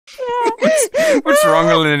What's wrong,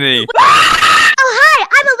 Alinity? Oh, hi,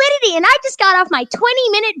 I'm Alinity, and I just got off my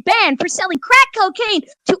 20-minute ban for selling crack cocaine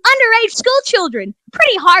to underage school children.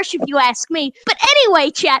 Pretty harsh if you ask me. But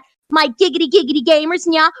anyway, chat, my giggity gamers,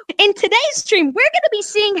 nya. In today's stream, we're gonna be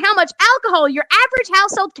seeing how much alcohol your average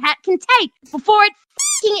household cat can take before it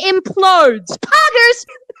f***ing implodes. Poggers!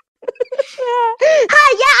 Hi,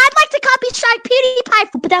 yeah, I'd like to copy Shark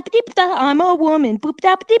PewDiePie. I'm a woman.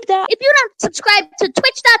 If you don't subscribe to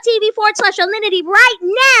twitch.tv/Alinity right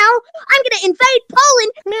now, I'm gonna invade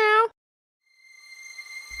Poland. Meow.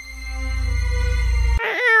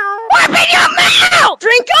 Open your mouth!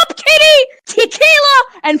 Drink up, kitty! Tequila!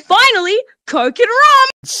 And finally, Coke and rum!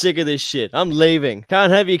 Sick of this shit. I'm leaving.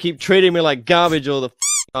 Can't have you keep treating me like garbage all the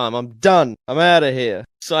time. I'm done. I'm out of here.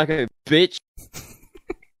 Psycho bitch.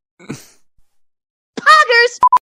 Poggers!